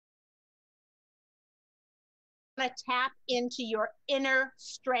to tap into your inner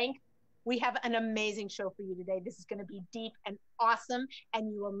strength, we have an amazing show for you today. This is going to be deep and awesome,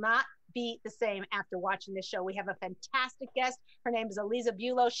 and you will not be the same after watching this show. We have a fantastic guest. Her name is Aliza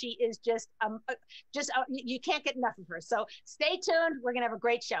Bulow. She is you can't get enough of her. So stay tuned. We're going to have a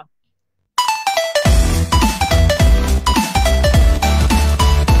great show.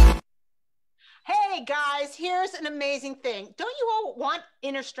 Hey guys, here's an amazing thing. Don't you all want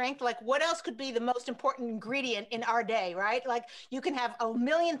inner strength? Like, what else could be the most important ingredient in our day, right? Like, you can have a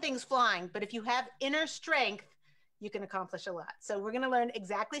million things flying, but if you have inner strength, you can accomplish a lot. So we're going to learn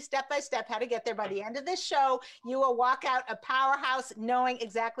exactly step by step how to get there. By the end of this show, you will walk out a powerhouse knowing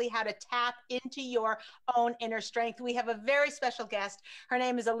exactly how to tap into your own inner strength. We have a very special guest. Her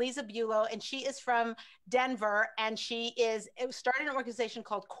name is Aliza Bulow, and she is from Denver, and she started an organization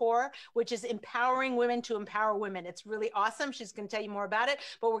called CORE, which is empowering women to empower women. It's really awesome. She's going to tell you more about it,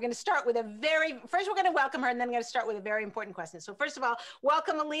 but we're going to start with first we're going to welcome her, and then we're going to start with a very important question. So first of all,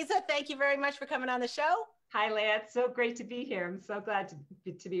 welcome, Aliza. Thank you very much for coming on the show. Hi, Leah. It's so great to be here. I'm so glad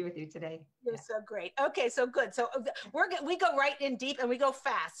to be with you today. You're so great. Okay, so good. So we go right in deep and we go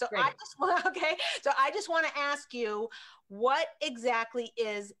fast. So great. I just want to ask you, what exactly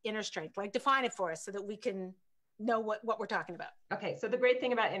is inner strength? Like, define it for us so that we can know what we're talking about. Okay, so the great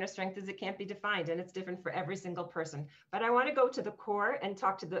thing about inner strength is it can't be defined, and it's different for every single person. But I want to go to the core and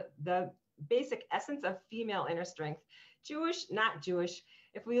talk to the basic essence of female inner strength. Jewish, not Jewish.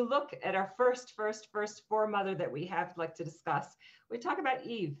 If we look at our first foremother that we have like to discuss, we talk about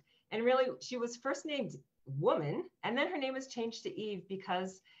Eve. And really, she was first named woman, and then her name was changed to Eve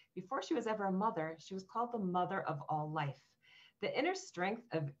because before she was ever a mother, she was called the mother of all life. The inner strength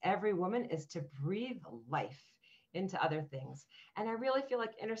of every woman is to breathe life into other things. And I really feel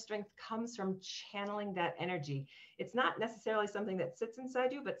like inner strength comes from channeling that energy. It's not necessarily something that sits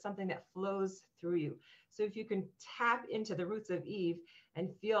inside you, but something that flows through you. So if you can tap into the roots of Eve and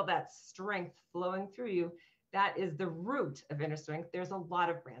feel that strength flowing through you, that is the root of inner strength. There's a lot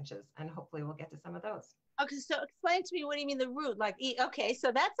of branches, and hopefully we'll get to some of those. Okay, so explain to me, what do you mean the root? Like, okay,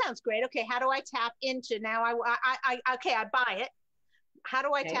 so that sounds great. Okay, how do I tap into now? I buy it. How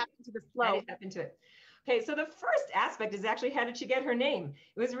do I tap into the flow? How do you tap into it? Okay, so the first aspect is actually, how did she get her name?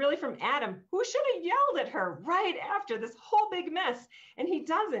 It was really from Adam, who should have yelled at her right after this whole big mess, and he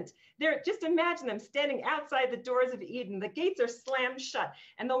doesn't. Just imagine them standing outside the doors of Eden. The gates are slammed shut,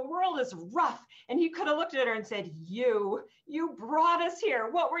 and the world is rough, and he could have looked at her and said, you brought us here.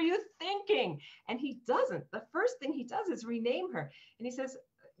 What were you thinking? And he doesn't. The first thing he does is rename her, and he says,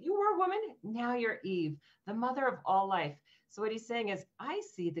 you were a woman, now you're Eve, the mother of all life. So what he's saying is, I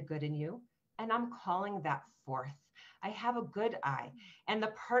see the good in you, and I'm calling that forth. I have a good eye. And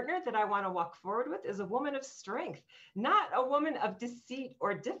the partner that I want to walk forward with is a woman of strength, not a woman of deceit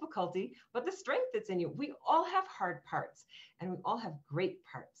or difficulty, but the strength that's in you. We all have hard parts, and we all have great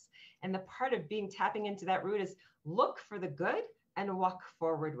parts. And the part of tapping into that root is look for the good and walk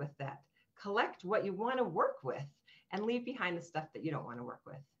forward with that. Collect what you want to work with and leave behind the stuff that you don't want to work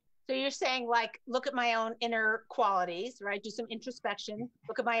with. So you're saying, like, look at my own inner qualities, right? Do some introspection,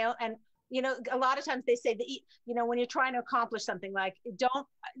 look at my own, and a lot of times they say that, when you're trying to accomplish something, like,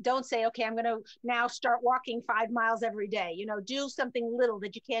 don't say, okay, I'm going to now start walking 5 miles every day. Do something little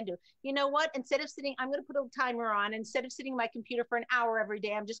that you can do. You know what? Instead of I'm going to put a timer on. Instead of sitting at my computer for an hour every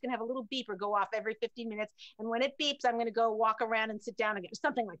day, I'm just going to have a little beeper go off every 15 minutes. And when it beeps, I'm going to go walk around and sit down again.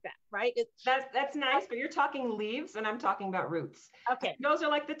 Something like that, right? That's nice, but you're talking leaves and I'm talking about roots. Okay. Those are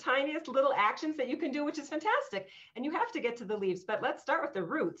like the tiniest little actions that you can do, which is fantastic. And you have to get to the leaves, but let's start with the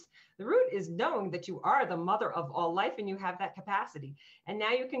roots. The root is knowing that you are the mother of all life and you have that capacity. And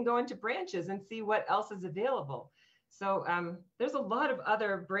now you can go into branches and see what else is available. So there's a lot of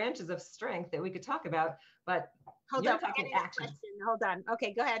other branches of strength that we could talk about, but hold on, talking actions. Hold on.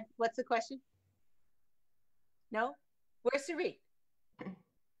 Okay, go ahead. What's the question? No? Where's Sarit?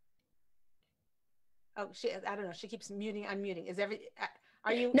 Oh, I don't know. She keeps unmuting.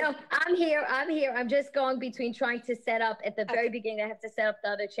 Are you? No, I'm here. I'm just going between trying to set up at the very beginning. I have to set up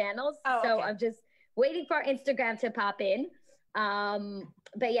the other channels. So I'm just waiting for Instagram to pop in.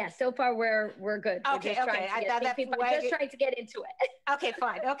 But yeah, so far we're good. Okay. Just trying to get into it. Okay,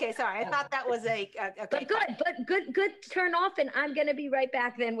 fine. Okay, sorry. I thought that was okay. But good turn off, and I'm gonna be right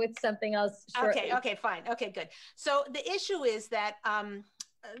back then with something else shortly. Okay, fine. Okay, good. So the issue is that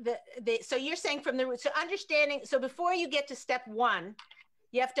so you're saying from the root, so understanding, so before you get to step one,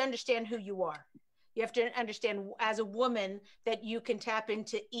 you have to understand who you are. You have to understand as a woman that you can tap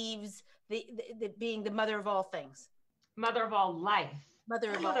into Eve's, the being the mother of all things. Mother of all life.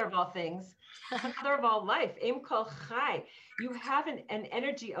 mother of all things, mother of all life, Im Kol Chai. You have an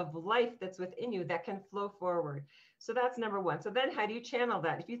energy of life that's within you that can flow forward. So that's number one. So then how do you channel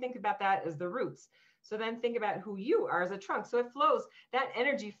that? If you think about that as the roots, so then think about who you are as a trunk. So it flows, that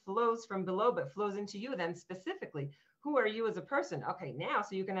energy flows from below, but flows into you then specifically. Who are you as a person? Okay, now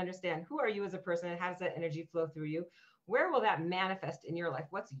so you can understand who are you as a person and how does that energy flow through you? Where will that manifest in your life?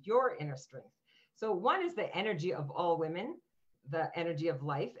 What's your inner strength? So one is the energy of all women, the energy of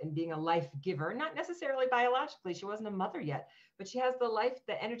life and being a life giver, not necessarily biologically. She wasn't a mother yet, but she has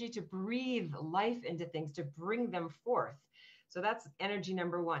the energy to breathe life into things, to bring them forth. So that's energy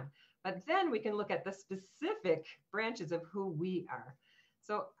number one. But then we can look at the specific branches of who we are.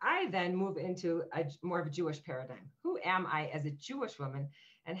 So I then move into more of a Jewish paradigm. Who am I as a Jewish woman?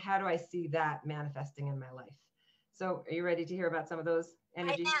 And how do I see that manifesting in my life? So are you ready to hear about some of those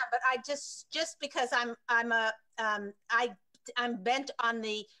energies? I am, but I just because I'm bent on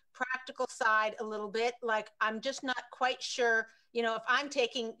the practical side a little bit. Like I'm just not quite sure, if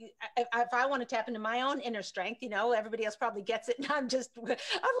if I want to tap into my own inner strength, everybody else probably gets it. And I'm a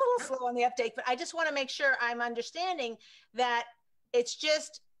little slow on the uptake, but I just want to make sure I'm understanding that it's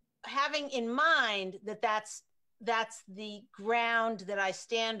just having in mind that that's the ground that I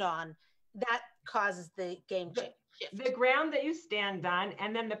stand on that causes the game change. The ground that you stand on,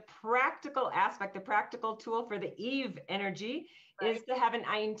 and then the practical aspect, the practical tool for the Eve energy is to have an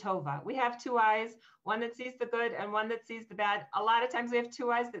Ayin Tova. We have two eyes, one that sees the good and one that sees the bad. A lot of times we have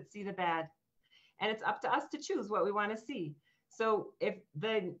two eyes that see the bad, and it's up to us to choose what we want to see. So if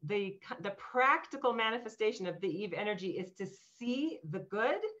the practical manifestation of the Eve energy is to see the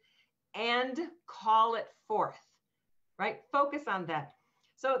good and call it forth, right? Focus on that.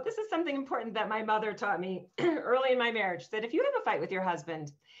 So this is something important that my mother taught me early in my marriage, that if you have a fight with your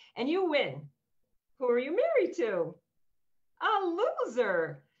husband and you win, who are you married to? A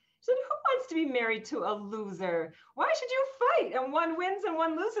loser. She said, who wants to be married to a loser? Why should you fight? And one wins and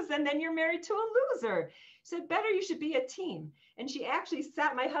one loses, and then you're married to a loser. She said, better you should be a team. And she actually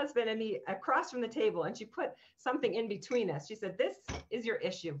sat my husband and me across from the table, and she put something in between us. She said, this is your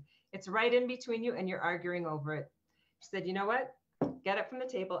issue. It's right in between you, and you're arguing over it. She said, you know what? Get up from the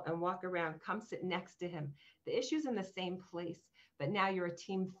table and walk around. Come sit next to him. The issue's in the same place, but now you're a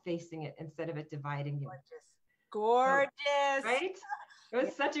team facing it instead of it dividing you. Gorgeous. So, right? It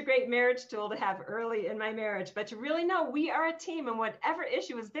was such a great marriage tool to have early in my marriage, but to really know we are a team, and whatever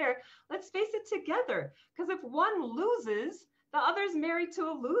issue is there, let's face it together. Because if one loses, the other's married to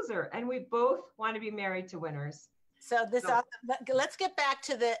a loser, and we both want to be married to winners. So let's get back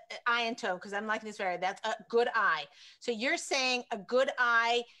to the eye and toe, because I'm liking this very. That's a good eye. So you're saying a good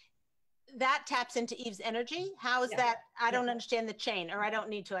eye that taps into Eve's energy. How is that? I don't understand the chain, or I don't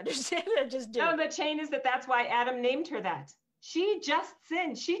need to understand it. Just do. No, the chain is that's why Adam named her that. She just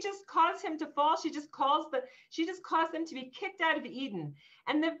sinned. She just caused him to fall. She just caused them to be kicked out of Eden.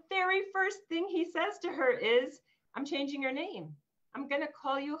 And the very first thing he says to her is, I'm changing your name. I'm going to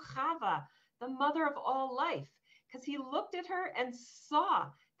call you Chava, the mother of all life. Because he looked at her and saw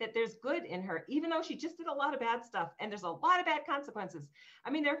that there's good in her, even though she just did a lot of bad stuff. And there's a lot of bad consequences.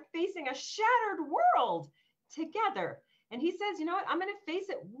 I mean, they're facing a shattered world together. And he says, you know what? I'm going to face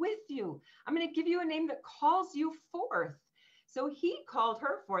it with you. I'm going to give you a name that calls you forth. So he called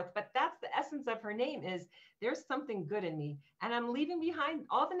her forth, but that's the essence of her name is there's something good in me. And I'm leaving behind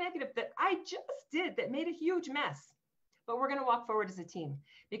all the negative that I just did that made a huge mess. But we're going to walk forward as a team,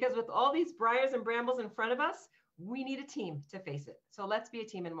 because with all these briars and brambles in front of us, we need a team to face it. So let's be a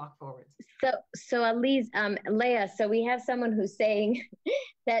team and walk forward. So Aliza, Leah, so we have someone who's saying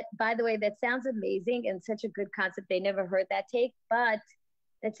that, by the way, that sounds amazing and such a good concept. They never heard that take, but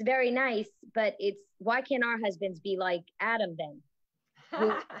that's very nice. But why can't our husbands be like Adam then? Who,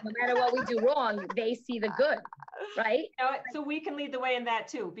 no matter what we do wrong, they see the good, right? So we can lead the way in that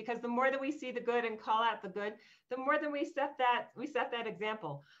too, because the more that we see the good and call out the good, the more that we set that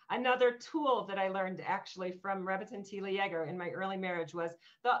example. Another tool that I learned actually from Rebbetzin Tila Yeager in my early marriage was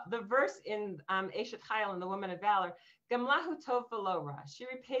the verse in Eshet Chayil in The Woman of Valor, Gamlahu Tov V'lo Ra. She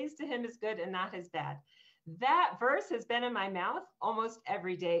repays to him his good and not his bad. That verse has been in my mouth almost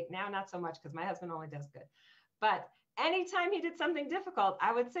every day. Now, not so much because my husband only does good. But anytime he did something difficult,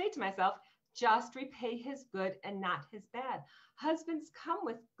 I would say to myself, just repay his good and not his bad. Husbands come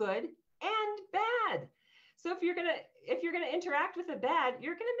with good and bad. So if you're gonna interact with a bad,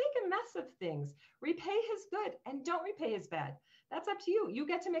 you're gonna make a mess of things. Repay his good and don't repay his bad. That's up to you. You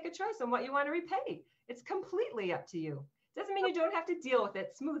get to make a choice on what you want to repay. It's completely up to you. Doesn't mean you don't have to deal with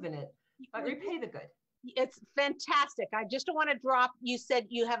it, smoothen it, but repay the good. It's fantastic. I just don't want to drop. You said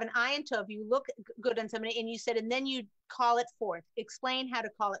you have an eye and toe. If you look good on somebody, and you said, and then you call it forth. Explain how to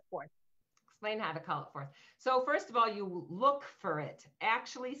call it forth. Explain how to call it forth. So first of all, you look for it,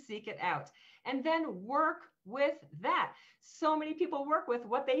 actually seek it out, and then work with that. So many people work with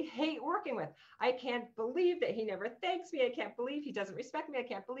what they hate working with. I can't believe that he never thanks me. I can't believe he doesn't respect me. I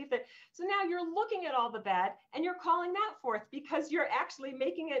can't believe that. So now you're looking at all the bad and you're calling that forth because you're actually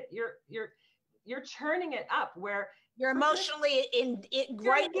making it, you're churning it up where you're emotionally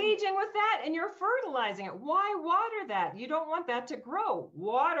you're engaging with that and you're fertilizing it. Why water that? You don't want that to grow.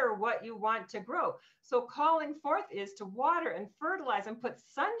 Water what you want to grow. So calling forth is to water and fertilize and put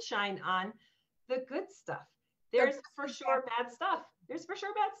sunshine on the good stuff. There's for sure bad stuff. There's for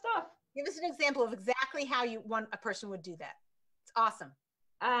sure bad stuff. Give us an example of exactly how you want a person would do that. It's awesome.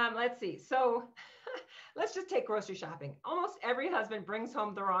 Let's see. So let's just take grocery shopping. Almost every husband brings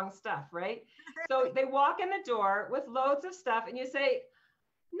home the wrong stuff, right? So they walk in the door with loads of stuff and you say,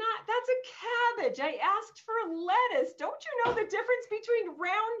 that's a cabbage. I asked for lettuce. Don't you know the difference between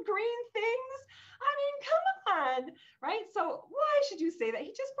round green things? I mean, come on, right? So why should you say that? He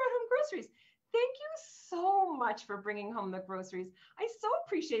just brought home groceries. Thank you so much for bringing home the groceries. I so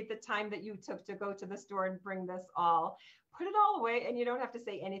appreciate the time that you took to go to the store and bring this all. Put it all away and you don't have to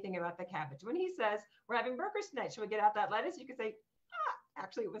say anything about the cabbage. When he says, we're having burgers tonight, should we get out that lettuce? You can say,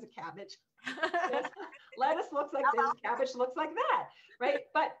 actually it was a cabbage. Yes, lettuce looks like this, cabbage looks like that, right?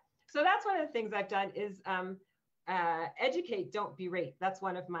 But so that's one of the things I've done is educate, don't berate. That's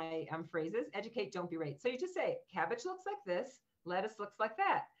one of my phrases, educate, don't berate. So you just say, cabbage looks like this, lettuce looks like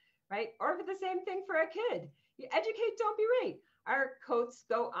that, right? Or the same thing for a kid. You educate, don't berate. Our coats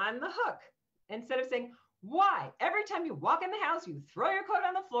go on the hook. Instead of saying, why? Every time you walk in the house, you throw your coat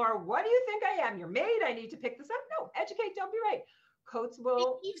on the floor. What do you think I am? Your maid? I need to pick this up. No, educate, don't berate. Coats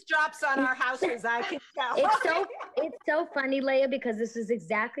will eavesdrops on our houses. I can tell. It's so funny, Leah, because this is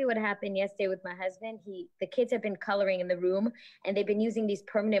exactly what happened yesterday with my husband. The kids have been coloring in the room and they've been using these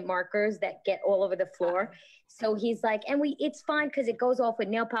permanent markers that get all over the floor. So he's like, it's fine because it goes off with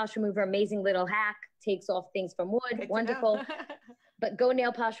nail polish remover, amazing little hack, takes off things from wood, good wonderful. But go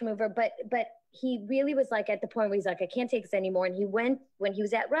nail polish remover. But he really was like at the point where he's like, I can't take this anymore. And he went, when he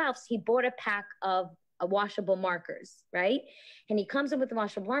was at Ralph's, he bought a pack of washable markers, right? And he comes in with the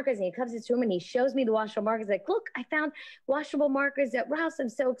washable markers and he comes into the room and he shows me the washable markers. Like, look, I found washable markers at Ralph's. I'm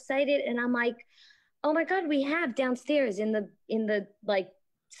so excited. And I'm like, oh my God, we have downstairs in the like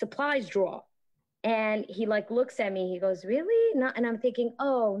supplies drawer. And he like looks at me, he goes, really? No. And I'm thinking,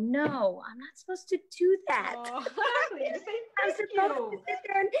 oh no, I'm not supposed to do that. Oh, exactly. I'm supposed to sit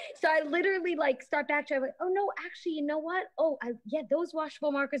there. So I literally like start backtracking. I'm like, oh no, actually, you know what? Oh, those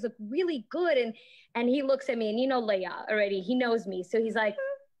washable markers look really good. And he looks at me and Leah already, he knows me. So he's like,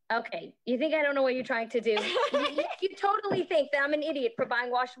 okay, you think I don't know what you're trying to do? you totally think that I'm an idiot for buying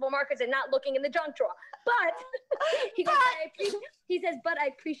washable markers and not looking in the junk drawer. But he goes, he says, but I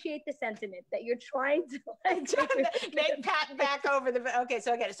appreciate the sentiment that you're trying to make pat back over the. Okay,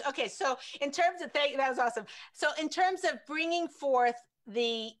 so I get it. Okay, so in terms of that was awesome. So in terms of bringing forth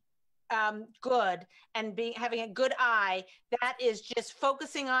the good and having a good eye, that is just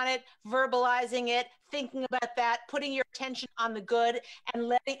focusing on it, verbalizing it, thinking about that, putting your attention on the good,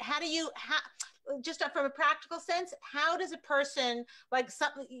 and just from a practical sense, how does a person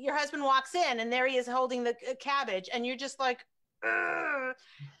your husband walks in and there he is holding the cabbage and you're just like, ugh.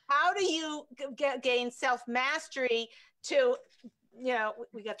 How do you gain self-mastery to,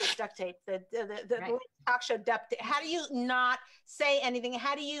 we got this duct tape, the right. Talk show duct tape. How do you not say anything?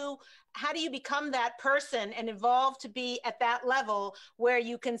 How do you become that person and evolve to be at that level where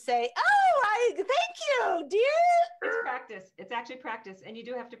you can say, oh, thank you, dear? It's practice. It's actually practice. And you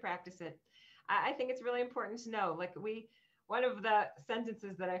do have to practice it. I think it's really important to know, one of the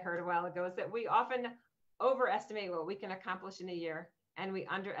sentences that I heard a while ago is that we often overestimate what we can accomplish in a year and we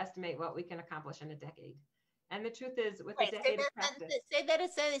underestimate what we can accomplish in a decade. And the truth is, with a decade of practice,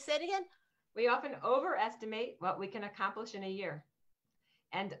 say it again. We often overestimate what we can accomplish in a year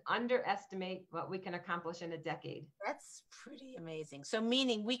and underestimate what we can accomplish in a decade. That's pretty amazing. So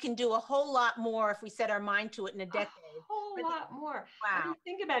meaning we can do a whole lot more if we set our mind to it in a decade. A whole lot more. Wow. I mean,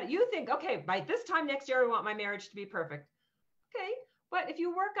 think about it. You think, okay, by this time next year, I want my marriage to be perfect. Okay. But if you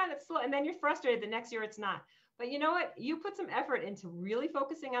work on it slow and then you're frustrated, the next year it's not. But you know what? You put some effort into really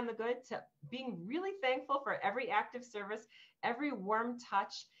focusing on the good, to being really thankful for every act of service, every warm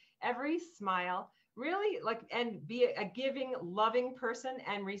touch, every smile, really and be a giving, loving person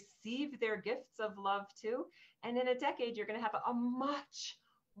and receive their gifts of love too. And in a decade, you're going to have a much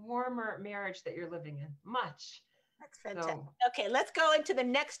warmer marriage that you're living in. Much. That's fantastic. So, okay, let's go into the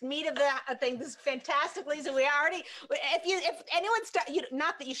next meat of the thing. This is fantastic, Lisa. We already, if anyone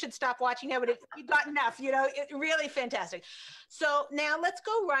not that you should stop watching now, but if you got enough, really fantastic. So now let's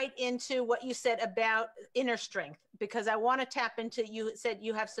go right into what you said about inner strength, because I want to tap into, you said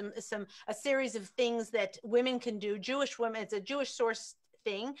you have a series of things that women can do, Jewish women, it's a Jewish source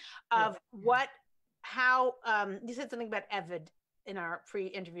thing of how you said something about Eved in our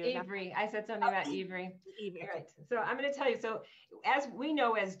pre-interview. Ivri. I said something about Ivri. Right. So I'm going to tell you. So as we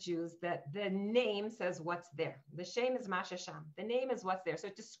know as Jews that the name says what's there. The shame is mashasham. The name is what's there. So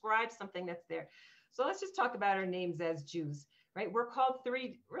it describes something that's there. So let's just talk about our names as Jews, right? We're called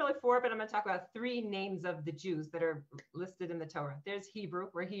four, but I'm going to talk about 3 names of the Jews that are listed in the Torah. There's Hebrew.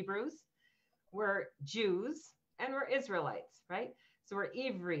 We're Hebrews. We're Jews. And we're Israelites, right? So we're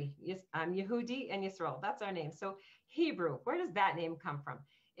Ivri, Yehudi, and Yisrael. That's our name. So Hebrew, where does that name come from?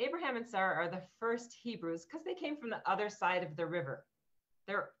 Abraham and Sarah are the first Hebrews because they came from the other side of the river.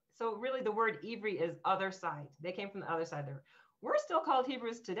 So really the word Ivri is other side. They came from the other side of the river. We're still called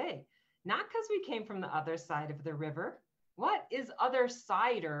Hebrews today, not because we came from the other side of the river. What is other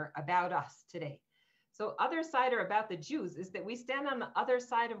sider about us today? So other sider about the Jews is that we stand on the other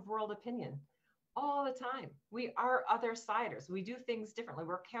side of world opinion. All the time. We are other siders. We do things differently.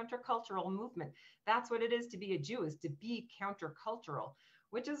 We're a countercultural movement. That's what it is to be a Jew, is to be countercultural,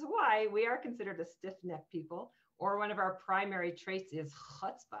 which is why we are considered a stiff-necked people, or one of our primary traits is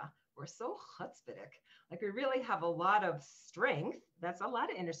chutzpah. We're so chutzpahdik. Like we really have a lot of strength. That's a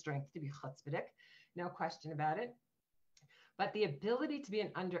lot of inner strength to be chutzpahdik. No question about it. But the ability to be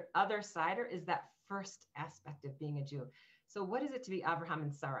an other sider is that first aspect of being a Jew. So what is it to be Abraham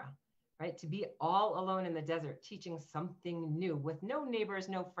and Sarah? Right? To be all alone in the desert, teaching something new with no neighbors,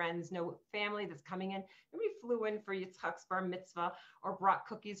 no friends, no family that's coming in. Nobody flew in for Yitzchak's bar mitzvah or brought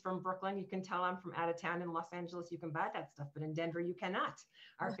cookies from Brooklyn. You can tell I'm from out of town. In Los Angeles, you can buy that stuff, but in Denver, you cannot.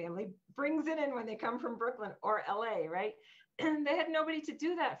 Our family brings it in when they come from Brooklyn or LA, right? And they had nobody to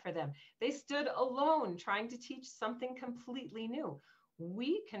do that for them. They stood alone trying to teach something completely new.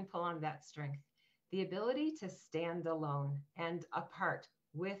 We can pull on that strength, the ability to stand alone and apart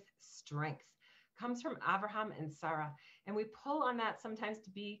with strength comes from Abraham and Sarah. And we pull on that sometimes to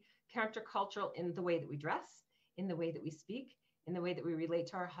be countercultural in the way that we dress, in the way that we speak, in the way that we relate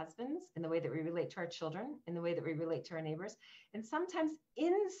to our husbands, in the way that we relate to our children, in the way that we relate to our neighbors, and sometimes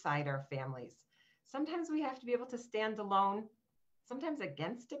inside our families. Sometimes we have to be able to stand alone, sometimes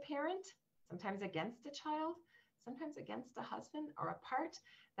against a parent, sometimes against a child, sometimes against a husband or a part.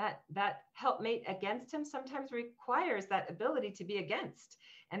 That helpmate against him sometimes requires that ability to be against.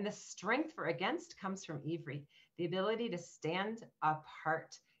 And the strength for against comes from Ivri, the ability to stand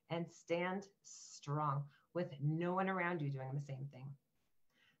apart and stand strong with no one around you doing the same thing.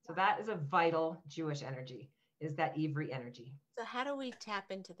 So that is a vital Jewish energy, is that Ivri energy. So how do we tap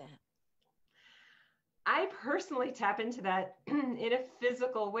into that? I personally tap into that in a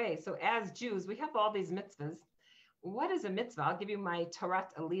physical way. So as Jews, we have all these mitzvahs. What is a mitzvah? I'll give you my Torah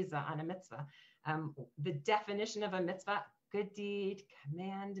Aliza on a mitzvah. The definition of a mitzvah, good deed,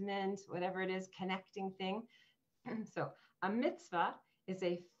 commandment, whatever it is, connecting thing. So a mitzvah is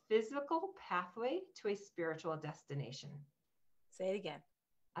a physical pathway to a spiritual destination. Say it again.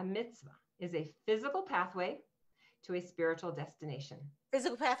 A mitzvah is a physical pathway to a spiritual destination.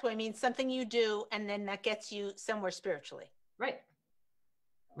 Physical pathway means something you do, and then that gets you somewhere spiritually. Right.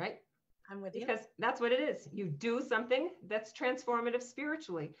 Right. I'm with you. Because that's what it is. You do something that's transformative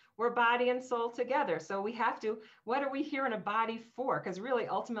spiritually. We're body and soul together. So we have to, what are we here in a body for? Because really,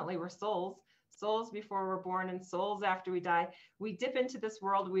 ultimately, we're souls. Souls before we're born and souls after we die. We dip into this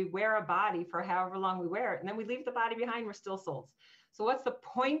world. We wear a body for however long we wear it. And then we leave the body behind. We're still souls. So what's the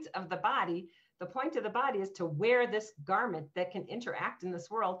point of the body? The point of the body is to wear this garment that can interact in this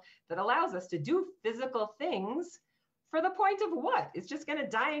world that allows us to do physical things. For the point of what? It's just going to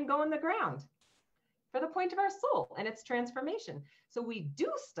die and go in the ground. For the point of our soul and its transformation. So we do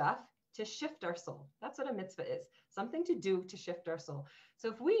stuff to shift our soul. That's what a mitzvah is. Something to do to shift our soul. So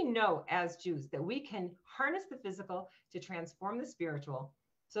if we know as Jews that we can harness the physical to transform the spiritual.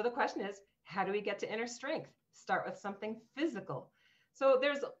 So the question is, how do we get to inner strength? Start with something physical. So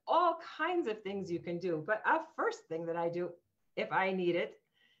there's all kinds of things you can do. But a first thing that I do, if I need it,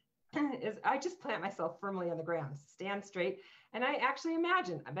 is I just plant myself firmly on the ground, stand straight, and I actually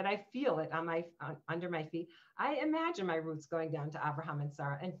imagine, but I feel it under my feet. I imagine my roots going down to Abraham and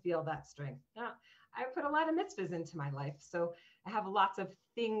Sarah and feel that strength. Now, I put a lot of mitzvahs into my life, so I have lots of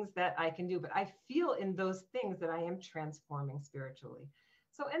things that I can do, but I feel in those things that I am transforming spiritually.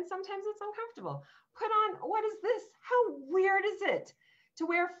 So, and sometimes it's uncomfortable. Put on, what is this? How weird is it to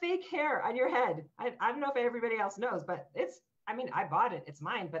wear fake hair on your head. I don't know if everybody else knows, but I bought it, it's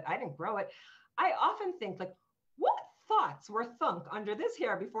mine, but I didn't grow it. I often think like, what thoughts were thunk under this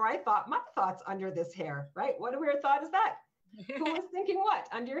hair before I thought my thoughts under this hair, right? What a weird thought is that? Who was thinking what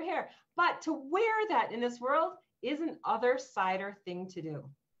under your hair? But to wear that in this world is an other-sider thing to do.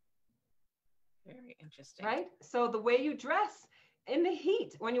 Very interesting. Right? So the way you dress in the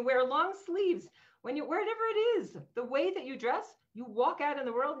heat, when you wear long sleeves, when you, wherever it is, the way that you dress, you walk out in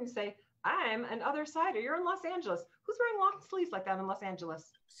the world and you say, I'm an other-sider. You're in Los Angeles. Who's wearing long sleeves like that in Los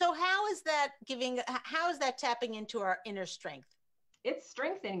Angeles? So how is that tapping into our inner strength? It's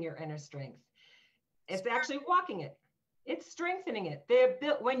strengthening your inner strength. It's actually walking it. It's strengthening it.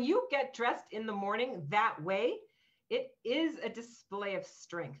 When you get dressed in the morning that way, it is a display of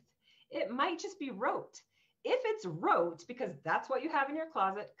strength. It might just be rote. If it's rote, because that's what you have in your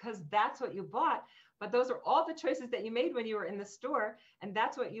closet, because that's what you bought, but those are all the choices that you made when you were in the store, and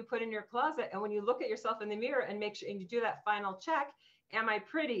that's what you put in your closet. And when you look at yourself in the mirror and make sure, and you do that final check, am I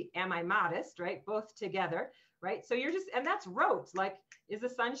pretty? Am I modest? Right? Both together, right? So you're just, and that's rote. Like, is the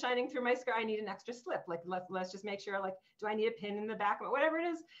sun shining through my skirt? I need an extra slip. Like, let's just make sure, like, do I need a pin in the back? Whatever it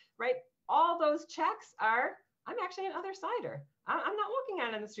is, right? All those checks are, I'm actually an other-sider. I'm not walking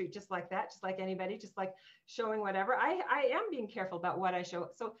out on the street just like that, just like anybody, just like showing whatever. I am being careful about what I show.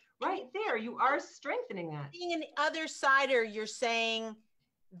 So right there, you are strengthening that. Being an other-sider, you're saying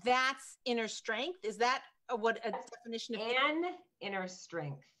that's inner strength? Is that what a definition of inner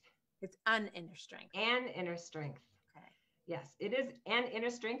strength? It's an inner strength. An inner strength. Okay. Yes, it is an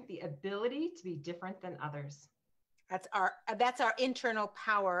inner strength, the ability to be different than others. That's our internal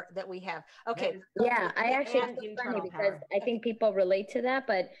power that we have. Okay. Yeah, I actually, it's funny because I think people relate to that,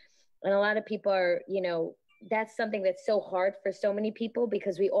 and a lot of people are, that's something that's so hard for so many people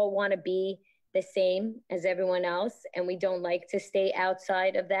because we all want to be the same as everyone else, and we don't like to stay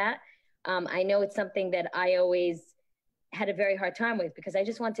outside of that. I know it's something that I always had a very hard time with because I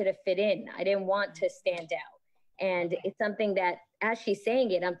just wanted to fit in. I didn't want to stand out. And it's something that, as she's saying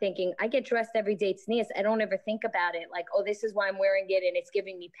it, I'm thinking, I get dressed every day. It's nice. I don't ever think about it like, oh, this is why I'm wearing it and it's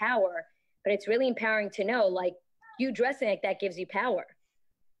giving me power. But it's really empowering to know, like, you dressing like that gives you power.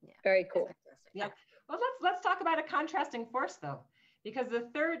 Yeah. Very cool. Yeah. Well, let's talk about a contrasting force, though, because the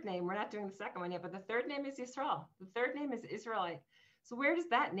third name, we're not doing the second one yet, but the third name is Yisrael. The third name is Israelite. So where does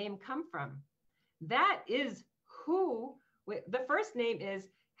that name come from? That is the first name is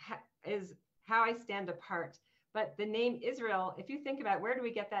how I stand apart. But the name Israel, if you think about where do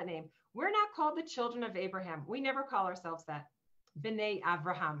we get that name? We're not called the children of Abraham. We never call ourselves that. B'nai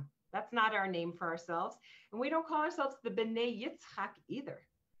Avraham. That's not our name for ourselves. And we don't call ourselves the B'nai Yitzchak either.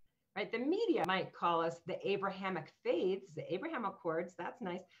 Right? The media might call us the Abrahamic faiths, the Abraham Accords. That's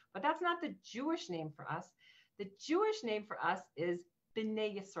nice. But that's not the Jewish name for us. The Jewish name for us is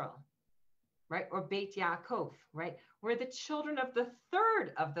B'nai Yisrael. Right? Or Beit Yaakov, right? We're the children of the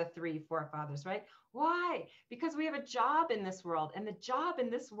third of the three forefathers, right? Why? Because we have a job in this world, and the job in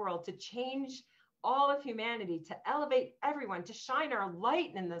this world to change all of humanity, to elevate everyone, to shine our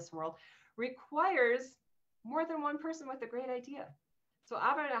light in this world requires more than one person with a great idea. So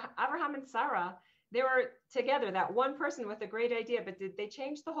Abraham and Sarah, they were together, that one person with a great idea, but did they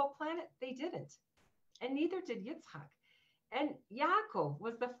change the whole planet? They didn't. And neither did Yitzchak. And Yaakov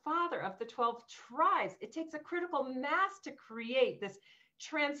was the father of the 12 tribes. It takes a critical mass to create this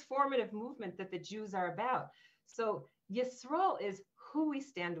transformative movement that the Jews are about. So Yisrael is who we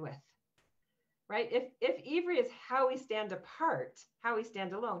stand with, right? If Ivri is how we stand apart, how we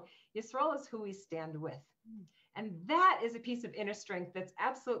stand alone, Yisrael is who we stand with. And that is a piece of inner strength that's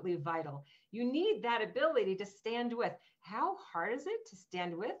absolutely vital. You need that ability to stand with. How hard is it to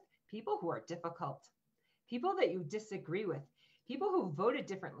stand with people who are difficult? People that you disagree with, people who voted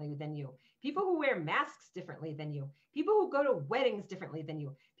differently than you, people who wear masks differently than you, people who go to weddings differently than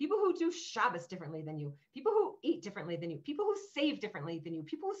you, people who do Shabbos differently than you, people who eat differently than you, people who save differently than you,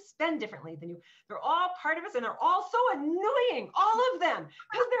 people who spend differently than you. They're all part of us, and they're all so annoying, all of them,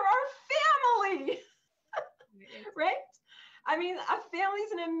 because they're our family, right? I mean, a family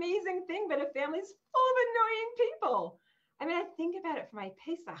is an amazing thing, but a family is full of annoying people. I mean, I think about it for my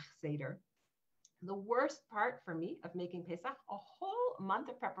Pesach Seder. The worst part for me of making Pesach, a whole month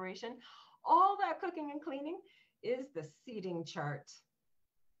of preparation, all that cooking and cleaning, is the seating chart,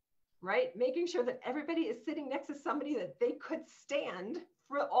 right? Making sure that everybody is sitting next to somebody that they could stand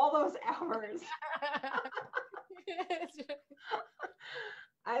for all those hours.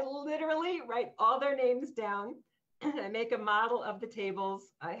 I literally write all their names down. I make a model of the tables.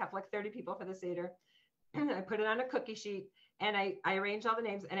 I have like 30 people for the Seder. I put it on a cookie sheet. and I arrange all the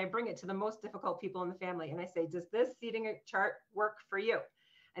names and I bring it to the most difficult people in the family. And I say, does this seating chart work for you?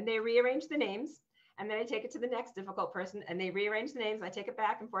 And they rearrange the names. And then I take it to the next difficult person and they rearrange the names. And I take it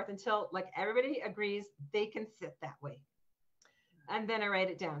back and forth until like everybody agrees they can sit that way. And then I write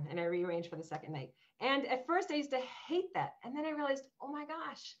it down and I rearrange for the second night. And at first I used to hate that. And then I realized, oh my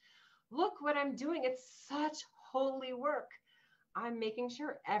gosh, look what I'm doing. It's such holy work. I'm making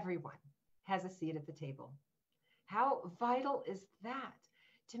sure everyone has a seat at the table. How vital is that?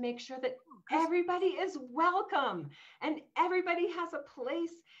 To make sure that everybody is welcome and everybody has a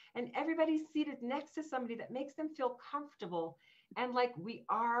place and everybody's seated next to somebody that makes them feel comfortable. And like we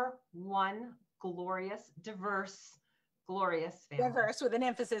are one glorious, diverse, glorious family. Diverse with an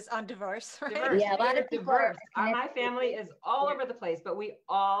emphasis on diverse, right? Diverse. Yeah, a lot of diverse. My family is all over the place, but we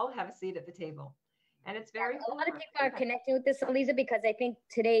all have a seat at the table. And it's very a lot of people are connecting with this, Aliza, because I think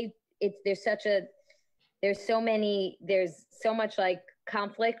today there's so much like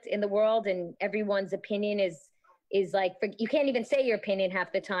conflict in the world, and everyone's opinion is like, you can't even say your opinion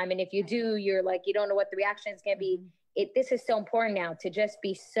half the time, and if you do, you're like, you don't know what the reaction is going to be. This is so important now to just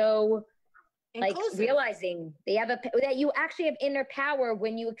be so inclusive. Like realizing that you actually have inner power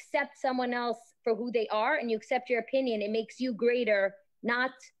when you accept someone else for who they are and you accept your opinion. It makes you greater,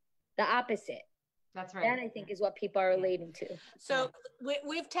 not the opposite. That's right. That I think is what people are relating to. So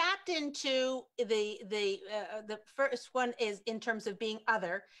we've tapped into the first one is in terms of being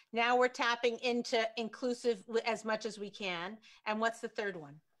other. Now we're tapping into inclusive as much as we can. And what's the third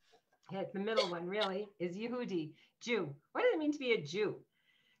one? Yeah, the middle one really is Yehudi, Jew. What does it mean to be a Jew?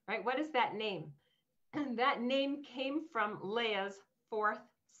 Right? What is that name? And that name came from Leah's fourth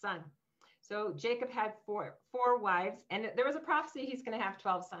son. So Jacob had four wives, and there was a prophecy he's going to have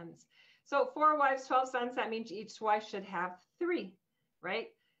 12 sons. So 4 wives, 12 sons, that means each wife should have 3, right?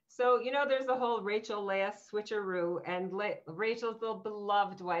 So, there's the whole Rachel, Leah switcheroo, and Rachel's the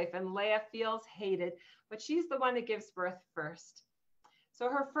beloved wife, and Leah feels hated, but she's the one that gives birth first. So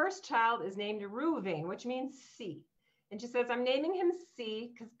her first child is named Reuven, which means see. And she says, I'm naming him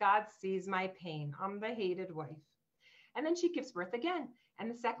see because God sees my pain. I'm the hated wife. And then she gives birth again. And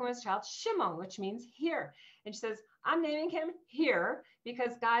the second one is child Shimon, which means hear. And she says, I'm naming him Hear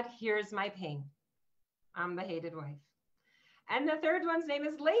because God hears my pain. I'm the hated wife. And the third one's name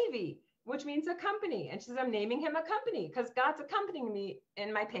is Levi, which means accompany. And she says, I'm naming him Accompany because God's accompanying me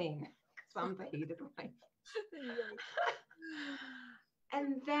in my pain because I'm the hated wife.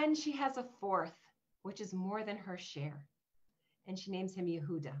 And then she has a fourth, which is more than her share. And she names him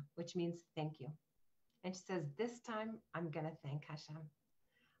Yehuda, which means thank you. And she says, this time I'm going to thank Hashem.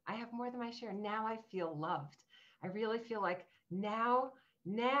 I have more than my share. Now I feel loved. I really feel like now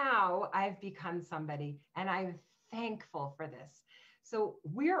I've become somebody and I'm thankful for this. So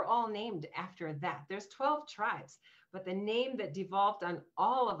we're all named after that. There's 12 tribes, but the name that devolved on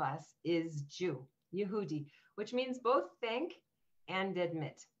all of us is Jew, Yehudi, which means both thank and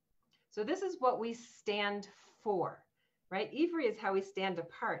admit. So this is what we stand for, right? Ivri is how we stand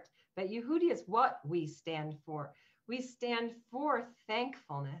apart, but Yehudi is what we stand for. We stand for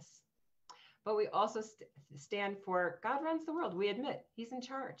thankfulness, but we also stand for God runs the world. We admit he's in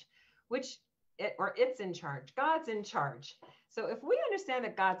charge, it's in charge. God's in charge. So if we understand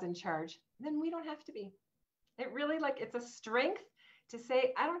that God's in charge, then we don't have to be. It really it's a strength to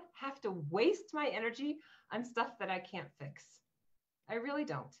say, I don't have to waste my energy on stuff that I can't fix. I really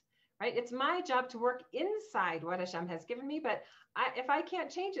don't, right? It's my job to work inside what Hashem has given me, but if I can't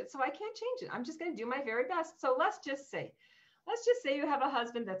change it, so I can't change it. I'm just going to do my very best. So let's just say you have a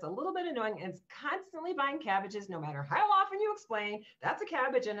husband that's a little bit annoying and is constantly buying cabbages, no matter how often you explain that's a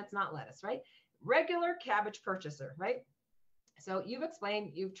cabbage and it's not lettuce, right? Regular cabbage purchaser, right? So you've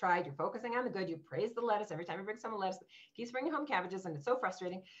explained, you've tried, you're focusing on the good, you praise the lettuce every time you bring someone lettuce, keeps bringing home cabbages and it's so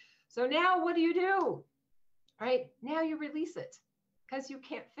frustrating. So now what do? Right? Now you release it because you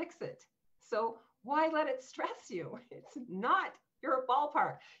can't fix it. So why let it stress you? It's not your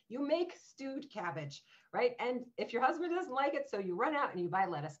ballpark. You make stewed cabbage, right? And if your husband doesn't like it, so you run out and you buy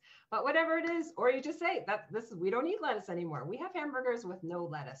lettuce. But whatever it is, or you just say we don't eat lettuce anymore. We have hamburgers with no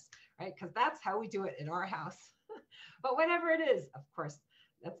lettuce, right? Because that's how we do it in our house. But whatever it is, of course,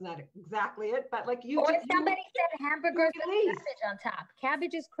 that's not exactly it. But somebody said hamburgers with cabbage on top.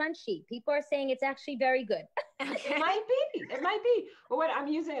 Cabbage is crunchy. People are saying it's actually very good. It might be. But what I'm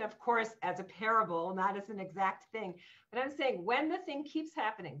using it, of course, as a parable, not as an exact thing. But I'm saying when the thing keeps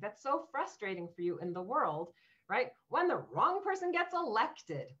happening, that's so frustrating for you in the world, right? When the wrong person gets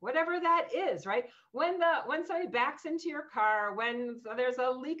elected, whatever that is, right? When somebody backs into your car, when there's a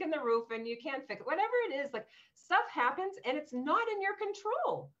leak in the roof and you can't fix it, whatever it is, stuff happens and it's not in your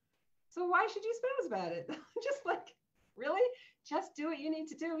control. So why should you spaz about it? Just really? Just do what you need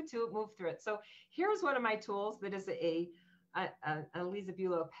to do to move through it. So here's one of my tools that is a Aliza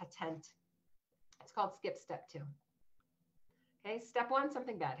Bulow patent. It's called skip step 2. Okay, step 1,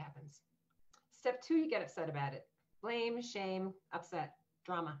 something bad happens. Step 2, you get upset about it. Blame, shame, upset,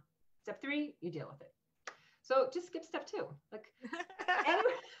 drama. Step 3, you deal with it. So just skip step 2. Like, anyway,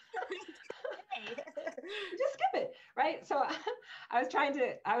 just skip it, right? So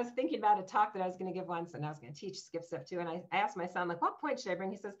I was thinking about a talk that I was going to give once, and I was going to teach skip step 2. And I asked my son, like, what point should I bring?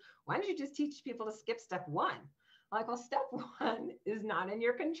 He says, why don't you just teach people to skip step 1? I'm like, well, step 1 is not in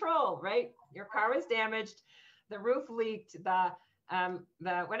your control, right? Your car was damaged, the roof leaked, the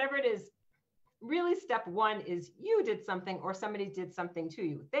whatever it is. Really, step 1 is you did something or somebody did something to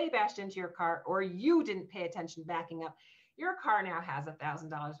you. They bashed into your car or you didn't pay attention backing up. Your car now has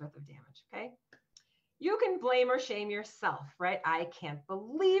 $1,000 worth of damage, okay? You can blame or shame yourself, right? I can't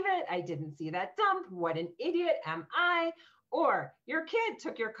believe it. I didn't see that dump. What an idiot am I? Or your kid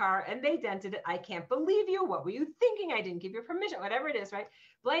took your car and they dented it. I can't believe you. What were you thinking? I didn't give you permission, whatever it is, right?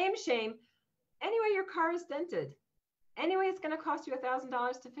 Blame, shame. Anyway, your car is dented. Anyway, it's going to cost you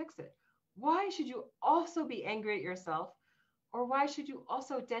 $1,000 to fix it. Why should you also be angry at yourself? Or why should you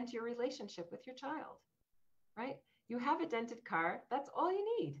also dent your relationship with your child, right? You have a dented car. That's all you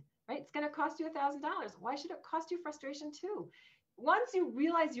need, right? It's going to cost you $1,000. Why should it cost you frustration too? Once you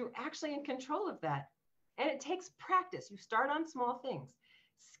realize you're actually in control of that, and it takes practice, you start on small things.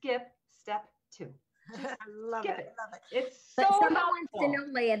 Skip step 2. Just I love skip it. Love it. It's But so someone helpful. wants to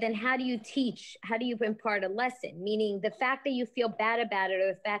know, Leah, then how do you teach? How do you impart a lesson? Meaning the fact that you feel bad about it, or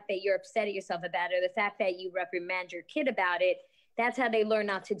the fact that you're upset at yourself about it, or the fact that you reprimand your kid about it, that's how they learn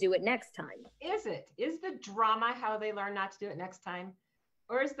not to do it next time. Is the drama how they learn not to do it next time?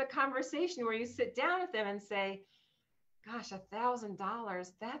 Or is the conversation where you sit down with them and say, gosh, $1,000,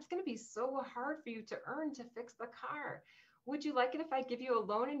 that's going to be so hard for you to earn to fix the car. Would you like it if I give you a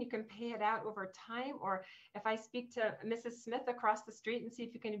loan and you can pay it out over time? Or if I speak to Mrs. Smith across the street and see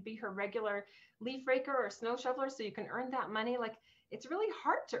if you can be her regular leaf raker or snow shoveler so you can earn that money? Like, it's really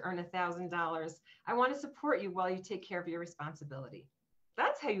hard to earn $1,000. I want to support you while you take care of your responsibility.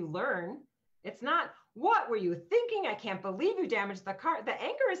 That's how you learn. It's not, what were you thinking? I can't believe you damaged the car. The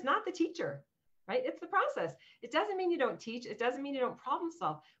anger is not the teacher, right? It's the process. It doesn't mean you don't teach. It doesn't mean you don't problem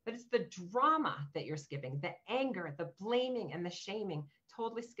solve, but it's the drama that you're skipping, the anger, the blaming, and the shaming.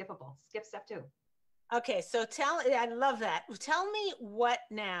 Totally skippable. Skip step 2. Okay, so I love that. Tell me what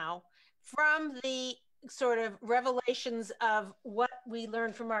now, from the sort of revelations of what we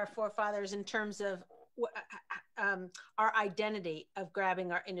learned from our forefathers in terms of our identity of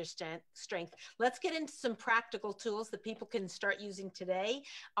grabbing our inner strength. Let's get into some practical tools that people can start using today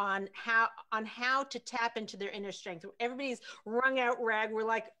on how to tap into their inner strength. Everybody's wrung out rag. We're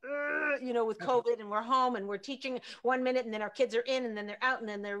like, with COVID, and we're home and we're teaching 1 minute, and then our kids are in, and then they're out, and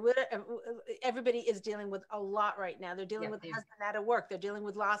then everybody is dealing with a lot right now. They're dealing with husband out of work. They're dealing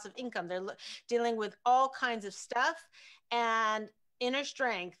with loss of income. They're dealing with all kinds of stuff, and inner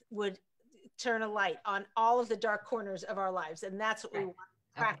strength would turn a light on all of the dark corners of our lives. And that's what we want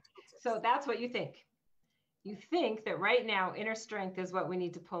to practice. So that's what you think. You think that right now, inner strength is what we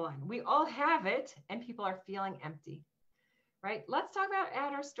need to pull on. We all have it, and people are feeling empty, right? Let's talk about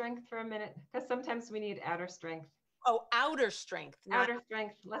outer strength for a minute, because sometimes we need outer strength. Oh, outer strength. Outer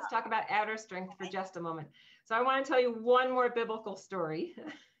strength. Let's talk about outer strength for just a moment. So I want to tell you one more biblical story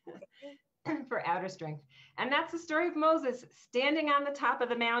for outer strength. And that's the story of Moses standing on the top of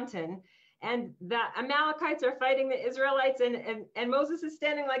the mountain, and the Amalekites are fighting the Israelites, and Moses is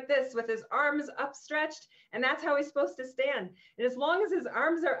standing like this with his arms upstretched, and that's how he's supposed to stand. And as long as his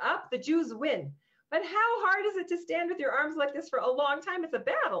arms are up, the Jews win. But how hard is it to stand with your arms like this for a long time? It's a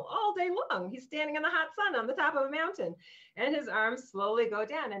battle all day long. He's standing in the hot sun on the top of a mountain, and his arms slowly go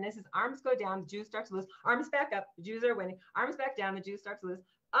down. And as his arms go down, the Jews start to lose. Arms back up, the Jews are winning. Arms back down, the Jews start to lose.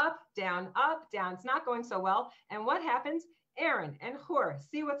 Up, down, up, down. It's not going so well. And what happens? Aaron and Hur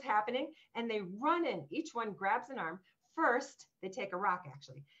see what's happening, and they run in. Each one grabs an arm. First, they take a rock,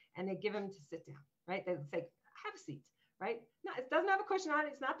 actually, and they give him to sit down, right? They say, have a seat, right? No, it doesn't have a cushion on it.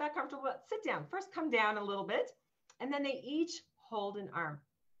 It's not that comfortable, but sit down. First, come down a little bit, and then they each hold an arm.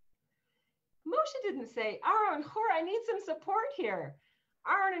 Moshe didn't say, Aaron, Hur, I need some support here.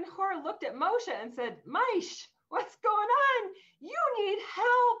 Aaron and Hur looked at Moshe and said, Maish, what's going on? You need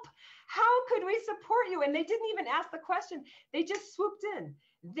help. How could we support you? And they didn't even ask the question. They just swooped in.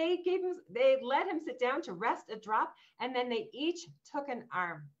 They let him sit down to rest a drop, and then they each took an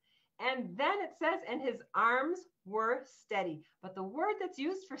arm. And then it says, and his arms were steady. But the word that's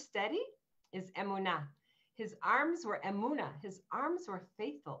used for steady is emunah. His arms were emuna. His arms were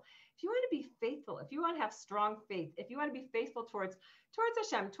faithful. If you want to be faithful, if you want to have strong faith, if you want to be faithful towards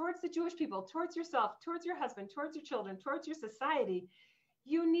Hashem, towards the Jewish people, towards yourself, towards your husband, towards your children, towards your society,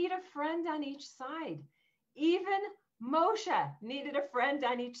 you need a friend on each side. Even Moshe needed a friend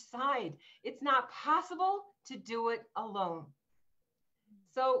on each side. It's not possible to do it alone.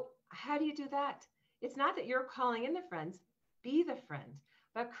 So how do you do that? It's not that you're calling in the friends, be the friend,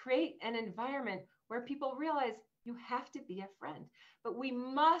 but create an environment where people realize you have to be a friend. But we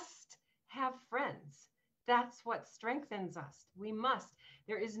must have friends. That's what strengthens us. We must.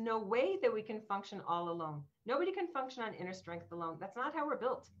 There is no way that we can function all alone. Nobody can function on inner strength alone. That's not how we're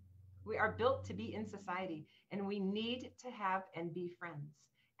built. We are built to be in society, and we need to have and be friends.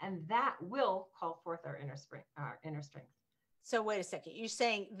 And that will call forth our inner strength. So wait a second. You're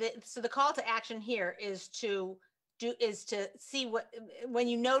saying that, so the call to action here is to see what, when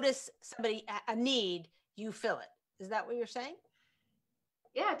you notice somebody a need, you fill it. Is that what you're saying?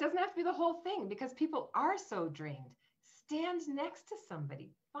 Yeah, it doesn't have to be the whole thing, because people are so drained. Stand next to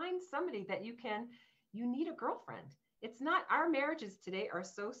somebody. Find somebody that you need a girlfriend. It's not, our marriages today are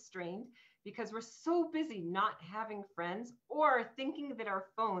so strained because we're so busy not having friends or thinking that our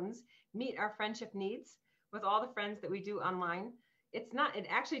phones meet our friendship needs with all the friends that we do online. It's not, it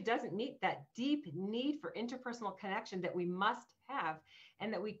actually doesn't meet that deep need for interpersonal connection that we must have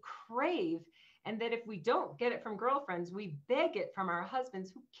and that we crave. And that if we don't get it from girlfriends, we beg it from our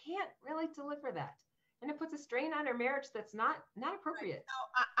husbands who can't really deliver that. And it puts a strain on our marriage that's not appropriate.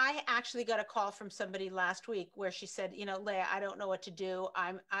 So I actually got a call from somebody last week where she said, Leah, I don't know what to do.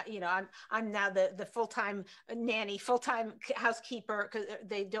 I'm now the full-time nanny, full-time housekeeper, because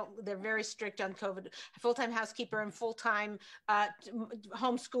they're very strict on COVID, full-time housekeeper and full-time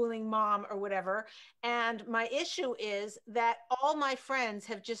homeschooling mom or whatever. And my issue is that all my friends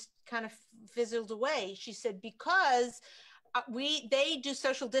have just kind of fizzled away. She said, because they do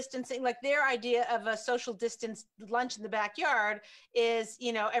social distancing, like their idea of a social distance lunch in the backyard is,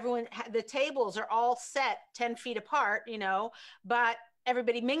 everyone, the tables are all set 10 feet apart, but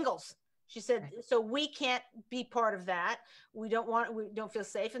everybody mingles. She said, so we can't be part of that. We don't feel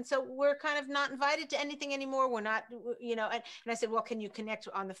safe. And so we're kind of not invited to anything anymore. We're not, and I said, well, can you connect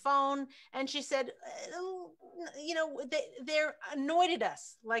on the phone? And she said, they're annoyed at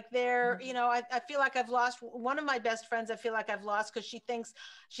us. Like they're, I feel like I've lost one of my best friends. I feel like I've lost because she thinks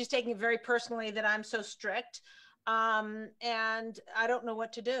she's taking it very personally that I'm so strict. And I don't know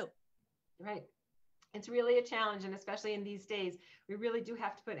what to do. Right. It's really a challenge. And especially in these days, we really do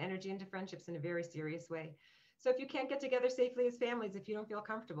have to put energy into friendships in a very serious way. So if you can't get together safely as families, if you don't feel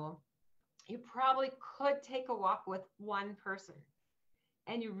comfortable, you probably could take a walk with one person.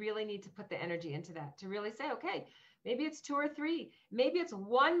 And you really need to put the energy into that to really say, okay, maybe it's 2 or 3, maybe it's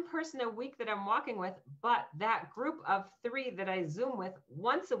one person a week that I'm walking with, but that group of 3 that I Zoom with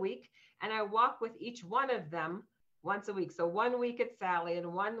once a week, and I walk with each one of them once a week. So 1 week it's Sally,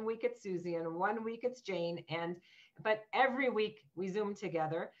 and 1 week it's Susie, and 1 week it's Jane. But every week we Zoom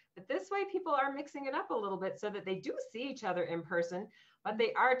together. But this way people are mixing it up a little bit so that they do see each other in person, but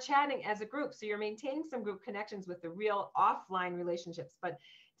they are chatting as a group. So you're maintaining some group connections with the real offline relationships, but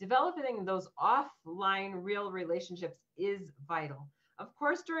developing those offline real relationships is vital. Of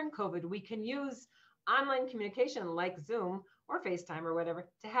course, during COVID, we can use online communication like Zoom or FaceTime or whatever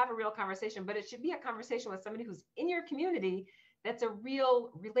to have a real conversation, but it should be a conversation with somebody who's in your community that's a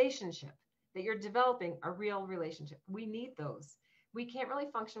real relationship, that you're developing a real relationship. We need those. We can't really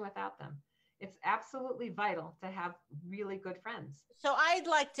function without them. It's absolutely vital to have really good friends. So I'd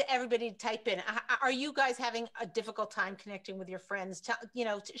like everybody to type in, are you guys having a difficult time connecting with your friends? To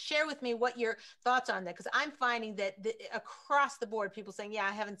share with me what your thoughts on that, because I'm finding that across the board, people saying, yeah,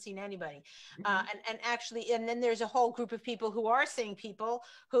 I haven't seen anybody. Mm-hmm. And then there's a whole group of people who are seeing people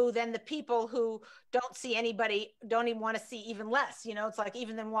who then the people who don't see anybody don't even want to see even less. It's like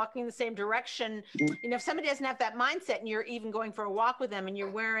even them walking in the same direction. If somebody doesn't have that mindset and you're even going for a walk with them and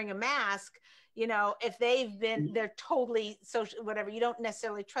you're wearing a mask, if they're totally social, whatever, you don't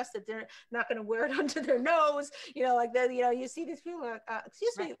necessarily trust that they're not going to wear it onto their nose, you see these people,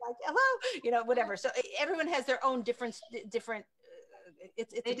 excuse me, like, hello, whatever. So everyone has their own different,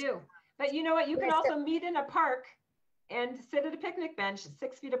 they do. But you know what, you can also meet in a park and sit at a picnic bench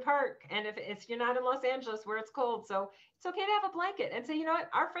 6 feet apart. And if you're not in Los Angeles where it's cold, so it's okay to have a blanket and say, you know what,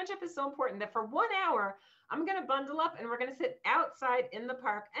 our friendship is so important that for 1 hour, I'm going to bundle up and we're going to sit outside in the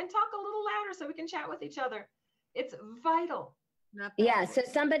park and talk a little louder so we can chat with each other. It's vital. Yeah. So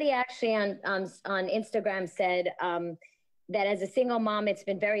somebody actually on Instagram said, that as a single mom, it's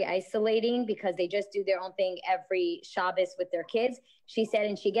been very isolating because they just do their own thing every Shabbos with their kids. She said,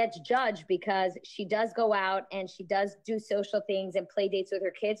 and she gets judged because she does go out and she does do social things and play dates with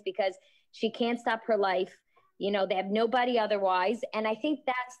her kids because she can't stop her life. You know, they have nobody otherwise. And I think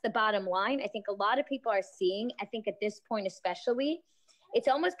that's the bottom line. I think a lot of people are seeing, I think at this point especially, it's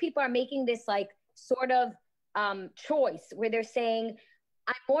almost people are making this like sort of choice where they're saying,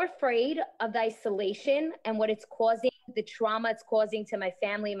 I'm more afraid of the isolation and what it's causing, the trauma it's causing to my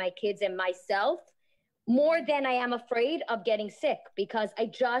family, my kids, and myself, more than I am afraid of getting sick, because I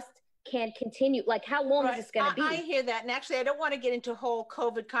just can't continue. Like, how long is this going to be? I hear that. And actually, I don't want to get into a whole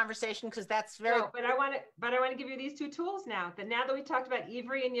COVID conversation because that's very... No, but I want to give you these two tools now. Now that we talked about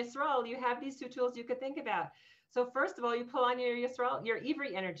Ivri and Yisrael, you have these two tools you could think about. So first of all, you pull on your Yisrael, your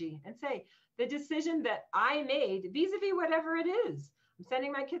Ivri energy, and say, the decision that I made vis-a-vis whatever it is. I'm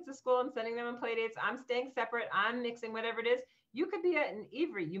sending my kids to school. I'm sending them on play dates. I'm staying separate. I'm mixing whatever it is. You could be an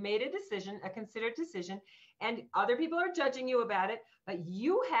Ivri. You made a decision, a considered decision, and other people are judging you about it, but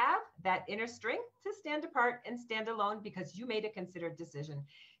you have that inner strength to stand apart and stand alone because you made a considered decision.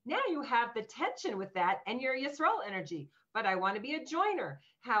 Now you have the tension with that and your Yisrael energy, but I want to be a joiner.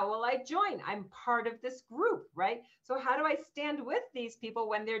 How will I join? I'm part of this group, right? So how do I stand with these people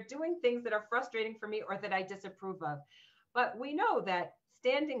when they're doing things that are frustrating for me or that I disapprove of? But we know that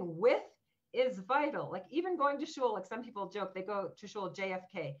standing with is vital. Like even going to shul, like some people joke, they go to shul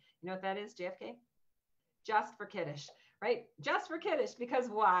JFK. You know what that is, JFK? Just for Kiddush, right? Just for Kiddush, because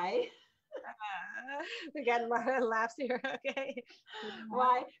why? We got a lot of laughs here, okay.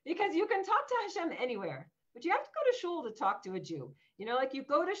 Why? Because you can talk to Hashem anywhere, but you have to go to shul to talk to a Jew. You know, like you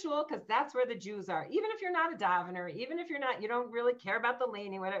go to shul because that's where the Jews are. Even if you're not a davener, even if you don't really care about the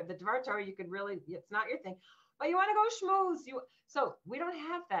laning, whatever, the Dvar Torah, you could really, it's not your thing. But you want to go schmooze. So we don't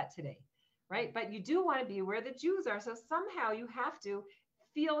have that today, right? But you do want to be where the Jews are. So somehow you have to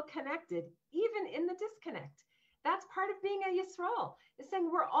feel connected, even in the disconnect. That's part of being a Yisrael, is saying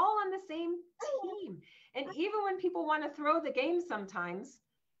we're all on the same team. And even when people want to throw the game sometimes,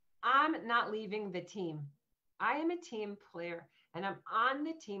 I'm not leaving the team. I am a team player, and I'm on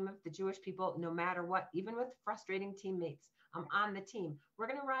the team of the Jewish people no matter what, even with frustrating teammates. I'm on the team. We're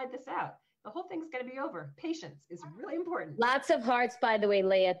going to ride this out. The whole thing's going to be over. Patience is really important. Lots of hearts, by the way,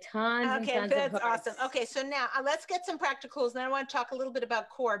 Leah. Tons and tons of hearts. That's awesome. Okay, so now let's get some practicals. Then I want to talk a little bit about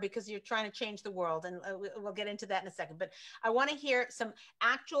core because you're trying to change the world, and we'll get into that in a second. But I want to hear some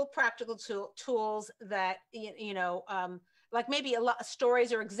actual practical tools that like maybe a lot of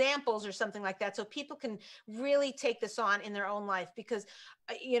stories or examples or something like that, so people can really take this on in their own life. Because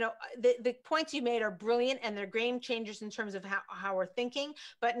the points you made are brilliant and they're game changers in terms of how we're thinking.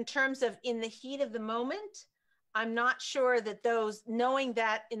 But in terms of in the heat of the moment, I'm not sure that knowing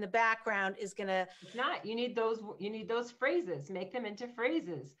that in the background is gonna. It's not. You need those phrases. Make them into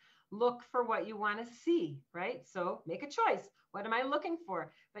phrases. Look for what you want to see, right? So make a choice. What am I looking for?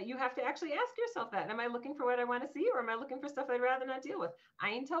 But you have to actually ask yourself that. Am I looking for what I want to see, or am I looking for stuff I'd rather not deal with?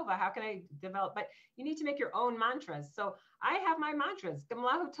 Ayin Tova, how can I develop? But you need to make your own mantras. So I have my mantras.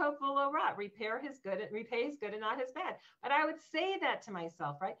 Gamlahu Tov V'lo Ra. Repay his good and not his bad. But I would say that to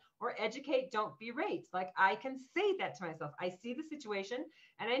myself, right? Or educate, don't berate. Like I can say that to myself. I see the situation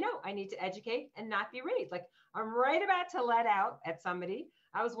and I know I need to educate and not berate. Like I'm right about to let out at somebody.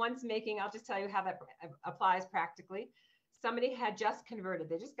 I was once I'll just tell you how that applies practically. Somebody had just converted.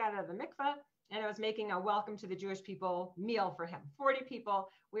 They just got out of the mikveh, and I was making a welcome to the Jewish people meal for him. 40 people.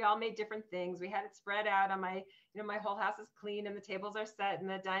 We all made different things. We had it spread out on my whole house is clean and the tables are set and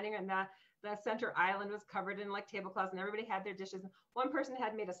the dining and the center island was covered in like tablecloths and everybody had their dishes. One person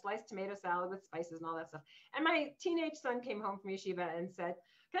had made a sliced tomato salad with spices and all that stuff. And my teenage son came home from yeshiva and said,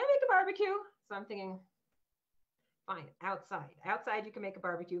 "Can I make a barbecue?" So I'm thinking, fine, outside you can make a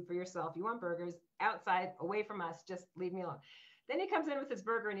barbecue for yourself. You want burgers outside, away from us, just leave me alone. Then he comes in with his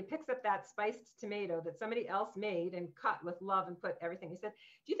burger and he picks up that spiced tomato that somebody else made and cut with love and put everything. He said,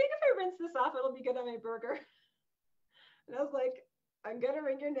 "Do you think if I rinse this off, it'll be good on my burger?" And I was like, I'm gonna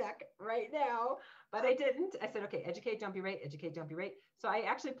wring your neck right now, but I didn't. I said, okay, educate, don't berate, educate, don't berate. So I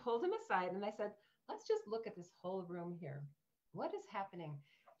actually pulled him aside and I said, let's just look at this whole room here. What is happening?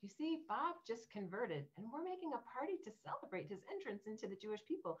 You see, Bob just converted and we're making a party to celebrate his entrance into the Jewish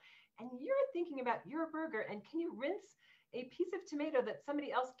people. And you're thinking about your burger, and can you rinse a piece of tomato that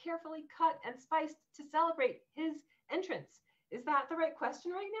somebody else carefully cut and spiced to celebrate his entrance? Is that the right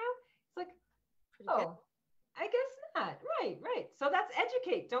question right now? It's like, oh, I guess not. Right. So that's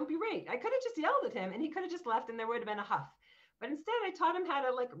educate, don't berate. I could have just yelled at him and he could have just left and there would have been a huff. But instead I taught him how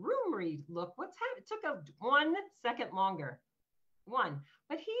to like room read. Look, what's happening? It took 1 second longer.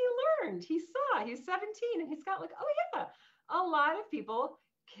 But he learned, he saw, he's 17 and he's got like, oh yeah, A lot of people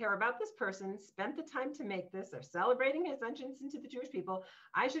care about this person, spent the time to make this, they're celebrating his entrance into the Jewish people.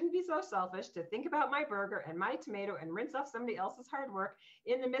 I shouldn't be so selfish to think about my burger and my tomato and rinse off somebody else's hard work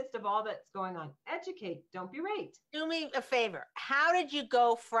in the midst of all that's going on. Educate, don't berate. Do me a favor. How did you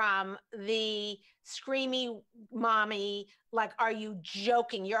go from the screamy mommy, like, are you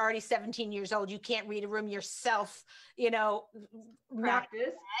joking? You're already 17 years old. You can't read a room yourself,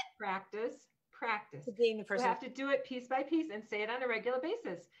 Practice. Being the person. You have to do it piece by piece and say it on a regular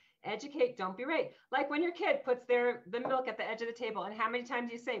basis. Educate, don't berate. Like when your kid puts the milk at the edge of the table, and how many times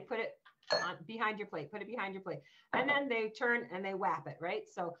do you say, put it behind your plate, put it behind your plate. And then they turn and they whap it, right?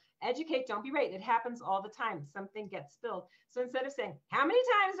 So educate, don't berate. It happens all the time. Something gets spilled. So instead of saying, how many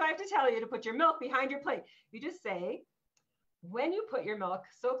times do I have to tell you to put your milk behind your plate? You just say, when you put your milk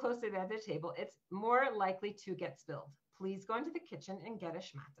so close to the edge of the table, it's more likely to get spilled. Please go into the kitchen and get a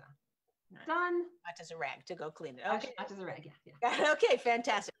shmata. Done. Shmata is a rag to go clean it. Okay. Shmata is a rag, yeah. Okay,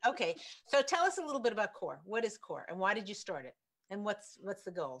 fantastic. Okay, so tell us a little bit about CORE. What is CORE, and why did you start it? And what's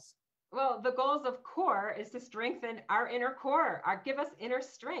the goals? Well, the goals of CORE is to strengthen our inner core, give us inner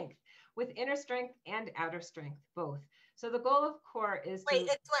strength, with inner strength and outer strength, both. So the goal of CORE is Wait,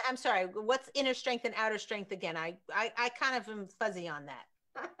 I'm sorry. What's inner strength and outer strength again? I kind of am fuzzy on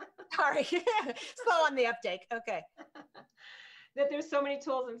that. Sorry. Slow on the uptake. Okay. That there's so many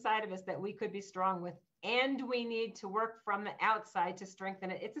tools inside of us that we could be strong with, and we need to work from the outside to strengthen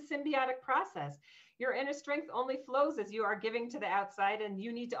it. It's a symbiotic process. Your inner strength only flows as you are giving to the outside, and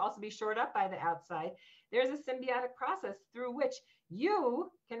you need to also be shored up by the outside. There's a symbiotic process through which you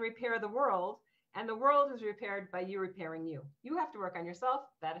can repair the world, and the world is repaired by you repairing you. You have to work on yourself.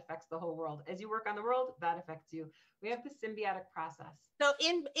 That affects the whole world. As you work on the world, that affects you. We have the symbiotic process. So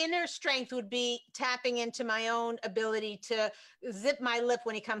inner strength would be tapping into my own ability to zip my lip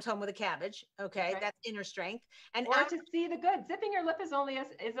when he comes home with a cabbage. Okay, right. That's inner strength. And or to see the good. Zipping your lip is only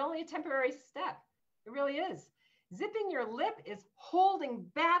a temporary step. It really is. Zipping your lip is holding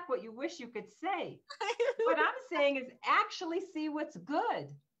back what you wish you could say. What I'm saying is actually see what's good.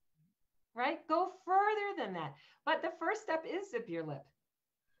 Right? Go further than that. But the first step is zip your lip.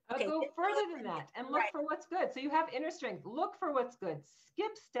 But go further than that and look for what's good. So you have inner strength. Look for what's good.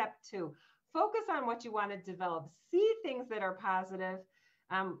 Skip step 2. Focus on what you want to develop. See things that are positive.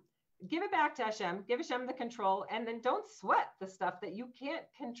 Give it back to Hashem. Give Hashem the control. And then don't sweat the stuff that you can't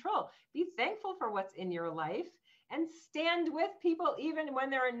control. Be thankful for what's in your life and stand with people even when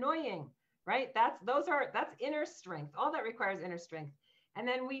they're annoying. Right? That's inner strength. All that requires inner strength. And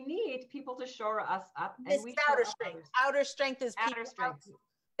then we need people to shore us up. And this outer strength. Outer strength is outer strength.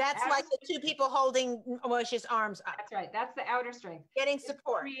 That's outer like the two people holding Moshe's arms up. That's right. That's the outer strength. Getting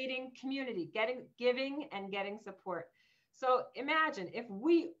support. It's creating community, giving and getting support. So imagine if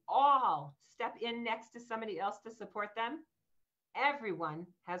we all step in next to somebody else to support them, everyone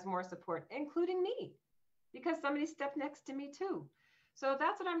has more support, including me, because somebody stepped next to me too. So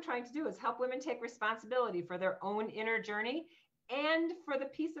that's what I'm trying to do, is help women take responsibility for their own inner journey and for the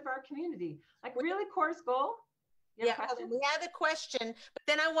peace of our community. Like really CORE's goal. We have a question, but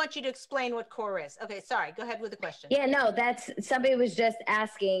then I want you to explain what CORE is. Okay, sorry, go ahead with the question. Yeah, no, that's somebody was just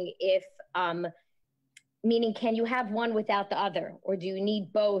asking if, meaning can you have one without the other, or do you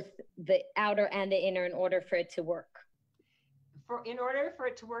need both the outer and the inner in order for it to work? In order for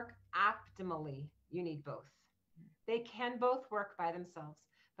it to work optimally, you need both. They can both work by themselves,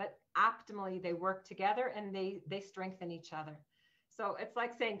 but optimally they work together and they strengthen each other. So it's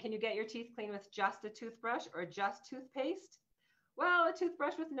like saying, can you get your teeth clean with just a toothbrush or just toothpaste? Well, a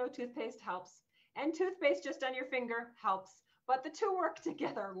toothbrush with no toothpaste helps. And toothpaste just on your finger helps. But the two work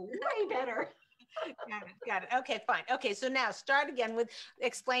together way better. Got it. Okay, fine. Okay, so now start again with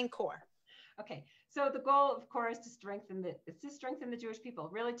explain CORE. Okay, so the goal of CORE is to strengthen the Jewish people,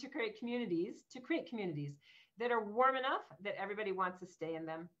 really to create communities that are warm enough that everybody wants to stay in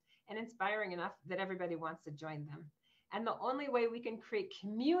them, and inspiring enough that everybody wants to join them. And the only way we can create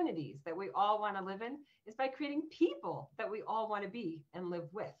communities that we all want to live in is by creating people that we all want to be and live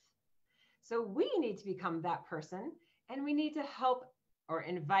with. So we need to become that person, and we need to help or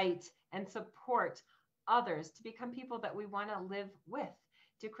invite and support others to become people that we want to live with,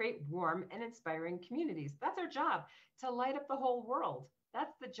 to create warm and inspiring communities. That's our job, to light up the whole world.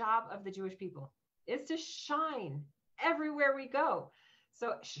 That's the job of the Jewish people, is to shine everywhere we go.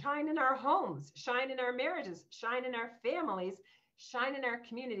 So shine in our homes, shine in our marriages, shine in our families, shine in our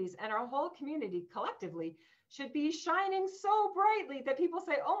communities, and our whole community collectively should be shining so brightly that people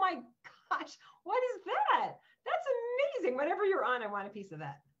say, oh my gosh, what is that? That's amazing. Whatever you're on, I want a piece of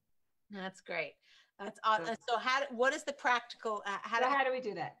that. That's great. That's awesome. So what is the practical, how do we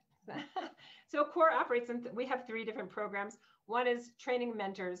do that? So CORE operates in, we have 3 different programs. One is training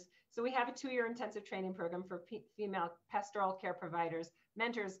mentors. So we have a 2-year intensive training program for female pastoral care providers,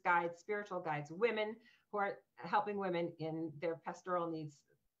 mentors, guides, spiritual guides, women who are helping women in their pastoral needs,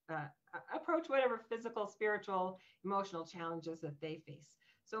 approach whatever physical, spiritual, emotional challenges that they face.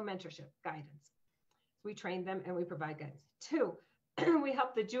 So mentorship, guidance. We train them and we provide guidance. 2, we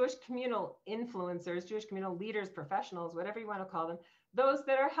help the Jewish communal influencers, Jewish communal leaders, professionals, whatever you want to call them, those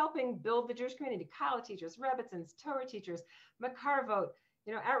that are helping build the Jewish community, Kala teachers, Rebbitzins, Torah teachers, Makarvot,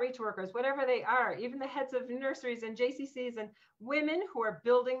 outreach workers, whatever they are, even the heads of nurseries and JCCs and women who are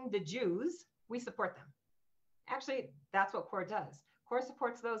building the Jews, we support them. Actually, that's what CORE does. CORE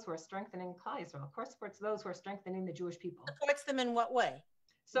supports those who are strengthening Klal Yisrael. CORE supports those who are strengthening the Jewish people. Supports them in what way?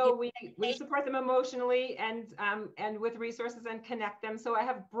 So we support them emotionally and with resources and connect them. So I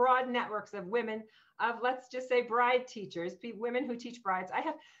have broad networks of women, of let's just say bride teachers, women who teach brides. I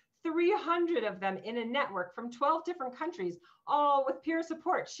have 300 of them in a network from 12 different countries, all with peer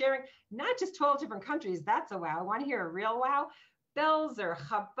support, sharing not just 12 different countries. That's a wow. Want to hear a real wow? Belzer,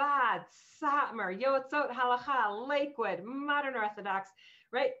 Chabad, Satmar, Yotzot Halacha, Lakewood, Modern Orthodox,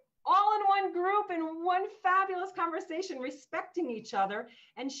 right? All in one group in one fabulous conversation, respecting each other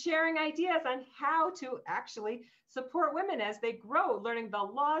and sharing ideas on how to actually support women as they grow, learning the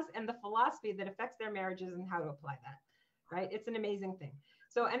laws and the philosophy that affects their marriages and how to apply that, right? It's an amazing thing.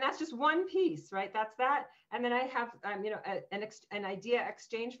 So, and that's just one piece, right? That's that. And then I have, an idea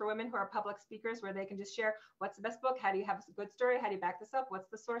exchange for women who are public speakers where they can just share what's the best book, how do you have a good story, how do you back this up, what's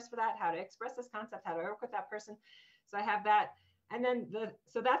the source for that, how to express this concept, how to work with that person. So I have that. And then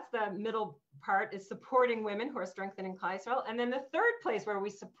so that's the middle part, is supporting women who are strengthening Klal Yisrael. And then the third place where we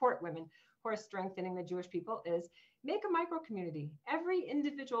support women who are strengthening the Jewish people is make a micro community. Every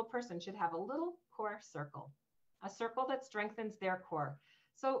individual person should have a little core circle, a circle that strengthens their core.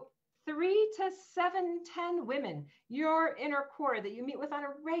 So 3 to 7, 10 women, your inner core that you meet with on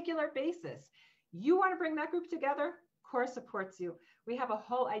a regular basis. You want to bring that group together? CORE supports you. We have a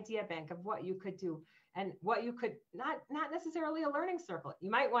whole idea bank of what you could do and what you could, not necessarily a learning circle. You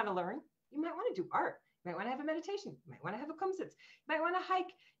might want to learn. You might want to do art. You might want to have a meditation. You might want to have a kumsitz. You might want to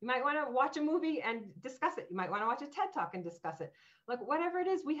hike. You might want to watch a movie and discuss it. You might want to watch a TED Talk and discuss it. Like whatever it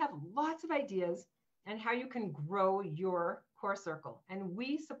is, we have lots of ideas and how you can grow your core circle. And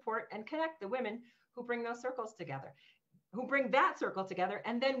we support and connect the women who bring those circles together, who bring that circle together.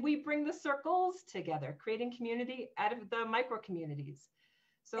 And then we bring the circles together, creating community out of the micro communities.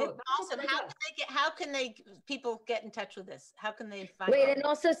 So it's awesome. How can people get in touch with this? How can they find Wait, and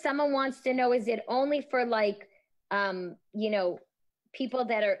also someone wants to know, is it only for like, people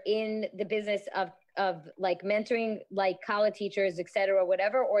that are in the business of like mentoring, like college teachers, et cetera,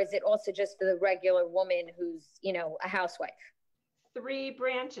 whatever, or is it also just for the regular woman who's, a housewife? 3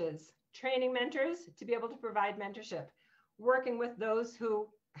 branches: training mentors to be able to provide mentorship, working with those who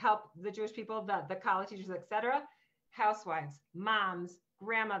help the Jewish people, the college teachers, et cetera, housewives, moms,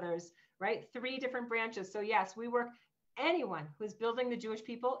 grandmothers, right? 3 different branches. So yes, we work anyone who's building the Jewish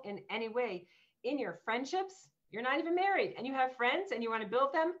people in any way. In your friendships, you're not even married and you have friends and you want to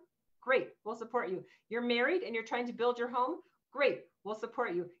build them, great, we'll support you. You're married and you're trying to build your home, great, we'll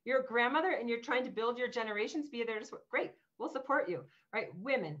support you. You're a grandmother and you're trying to build your generations, be there to support, great, we'll support you, right?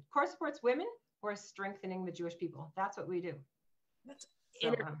 Women, CORE supports women who are strengthening the Jewish people. That's what we do. That's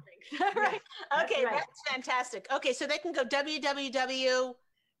interesting. Right. That's Okay, right. That's fantastic. Okay, so they can go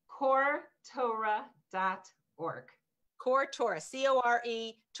www.coretorah.org. CORE Torah,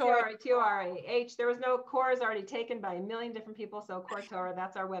 C-O-R-E, Torah, T-O-R-A-H. There was no CORE, is already taken by a million different people. So CORE Torah,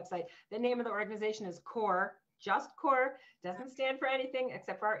 that's our website. The name of the organization is CORE, just CORE, doesn't stand for anything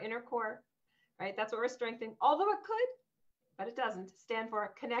except for our inner core, right? That's what we're strengthening. Although it could, but it doesn't stand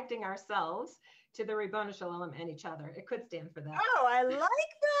for connecting ourselves to the Ribbon Shalom and each other. It could stand for that. Oh, I like that.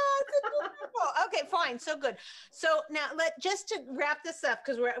 Okay, fine. So good. So now just to wrap this up,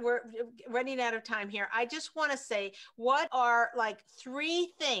 because we're running out of time here. I just want to say, what are like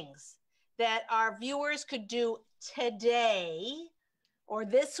 3 things that our viewers could do today or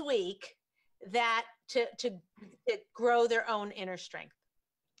this week that to grow their own inner strength?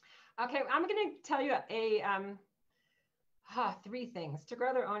 Okay, I'm going to tell you 3 things to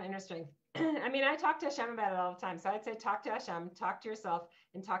grow their own inner strength. I mean, I talk to Hashem about it all the time. So I'd say talk to Hashem, talk to yourself,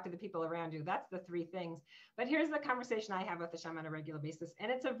 and talk to the people around you. That's the 3 things. But here's the conversation I have with Hashem on a regular basis. And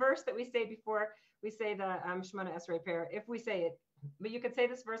it's a verse that we say before we say the Shemona Esrei prayer, if we say it. But you could say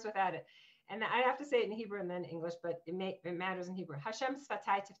this verse without it. And I have to say it in Hebrew and then English, but it matters in Hebrew. Hashem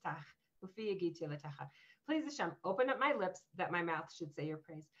sfatai tiftach, ufi yagid tilatacha. Please, Hashem, open up my lips that my mouth should say your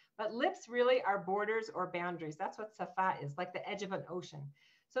praise. But lips really are borders or boundaries. That's what safa is, like the edge of an ocean.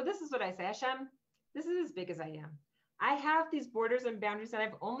 So this is what I say, Hashem, this is as big as I am. I have these borders and boundaries, and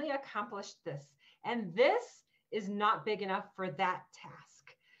I've only accomplished this. And this is not big enough for that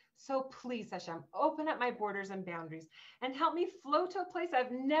task. So please, Hashem, open up my borders and boundaries and help me flow to a place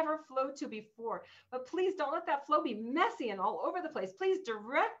I've never flowed to before. But please don't let that flow be messy and all over the place. Please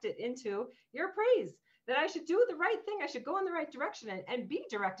direct it into your praise, that I should do the right thing. I should go in the right direction and be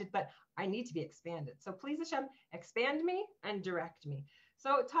directed, but I need to be expanded. So please, Hashem, expand me and direct me.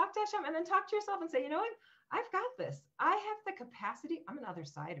 So talk to Hashem and then talk to yourself and say, you know what? I've got this. I have the capacity. I'm an other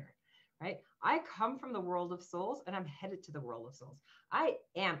sider, right? I come from the world of souls and I'm headed to the world of souls. I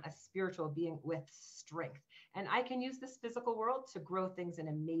am a spiritual being with strength, and I can use this physical world to grow things in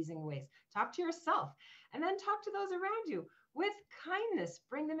amazing ways. Talk to yourself and then talk to those around you with kindness.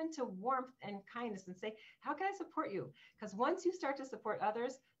 Bring them into warmth and kindness and say, how can I support you? Because once you start to support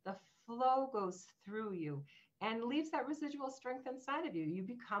others, the flow goes through you and leaves that residual strength inside of you. You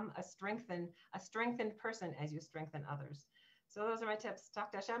become a strengthened person as you strengthen others. So those are my tips.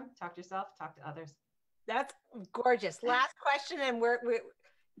 Talk to Hashem, talk to yourself, talk to others. That's gorgeous. Last question, and we're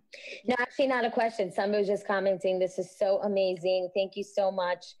No, actually not a question. Somebody was just commenting, this is so amazing. Thank you so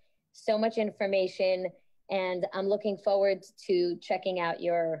much. So much information. And I'm looking forward to checking out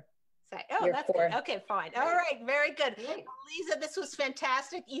your that's good. Okay, fine. All right, very good. Aliza, this was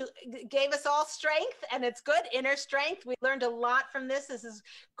fantastic. You gave us all strength, and it's good, inner strength. We learned a lot from this. This is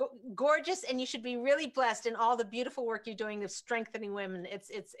gorgeous, and you should be really blessed in all the beautiful work you're doing of strengthening women. It's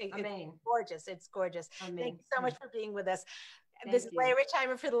gorgeous. It's gorgeous. Amen. Thank you so much for being with us. This is Leah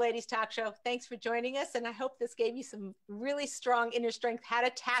Richeimer for the Ladies Talk Show. Thanks for joining us, and I hope this gave you some really strong inner strength, how to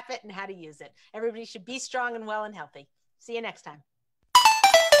tap it and how to use it. Everybody should be strong and well and healthy. See you next time.